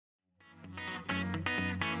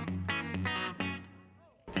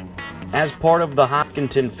As part of the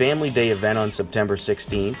Hopkinton Family Day event on September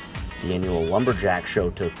 16th, the annual Lumberjack show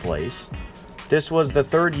took place. This was the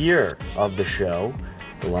third year of the show.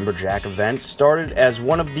 The Lumberjack event started as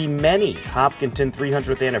one of the many Hopkinton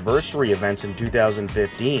 300th anniversary events in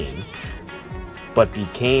 2015, but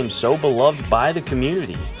became so beloved by the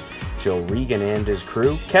community, Joe Regan and his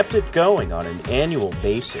crew kept it going on an annual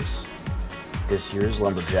basis. This year's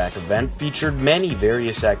Lumberjack event featured many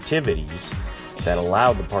various activities that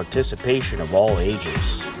allowed the participation of all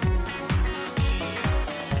ages.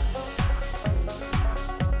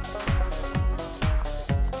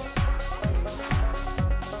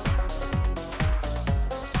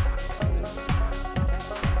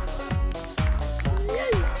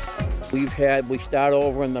 We start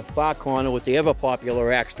over in the far corner with the ever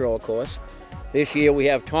popular axe throw, of course. This year we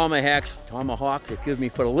have tomahawks, for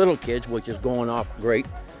the little kids, which is going off great.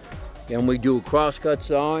 And we do crosscut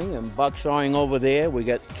sawing and buck sawing over there. We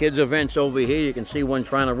got kids events over here. You can see one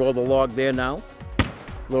trying to roll the log there now.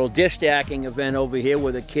 Little disc stacking event over here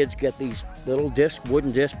where the kids get these little discs,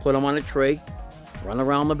 wooden discs, put them on a tray, run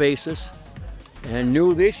around the bases. And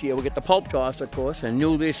new this year, we get the pulp toss, of course. And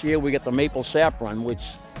new this year, we get the maple sap run, which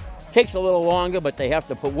takes a little longer, but they have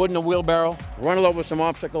to put wood in the wheelbarrow, run it over some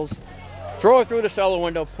obstacles, throw it through the cellar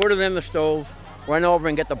window, put it in the stove, run over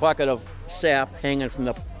and get the bucket of sap hanging from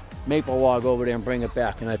the maple log over there and bring it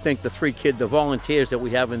back. And I think the the volunteers that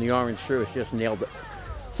we have in the orange shirts just nailed it.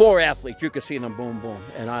 4 athletes, you can see them, boom, boom.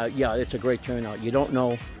 And yeah, it's a great turnout. You don't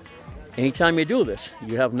know, anytime you do this,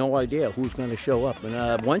 you have no idea who's going to show up.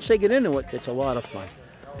 And once they get into it, it's a lot of fun.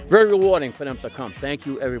 Very rewarding for them to come. Thank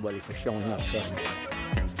you, everybody, for showing up. Trust me.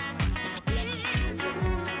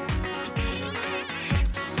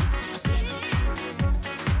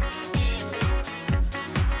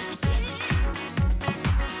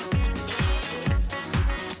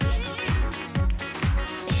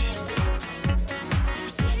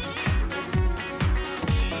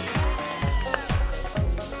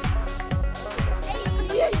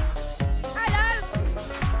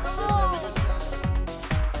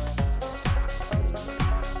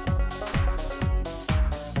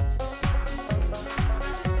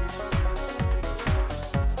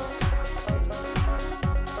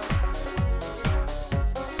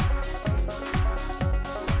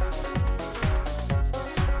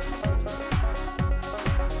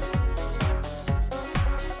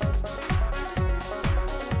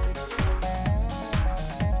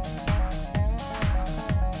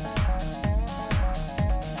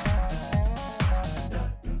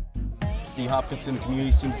 The Hopkinton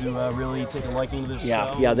community seems to really take a liking to this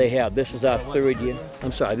show. Yeah, they have. This is our third year.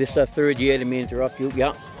 I'm sorry, this is our third year. Didn't mean to interrupt you.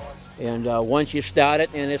 Yeah, and once you start it,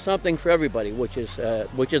 and it's something for everybody, which is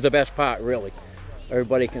the best part, really.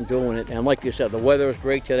 Everybody can do it, and like you said, the weather is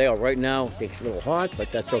great today. Right now, it's a little hot,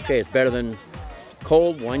 but that's okay. It's better than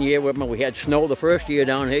cold. One year, we had snow the first year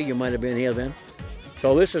down here. You might have been here then.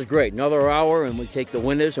 So this is great. Another hour, and we take the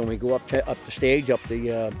winners, and we go up the stage, up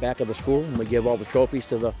the back of the school, and we give all the trophies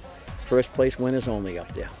to the first place winners only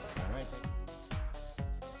up there.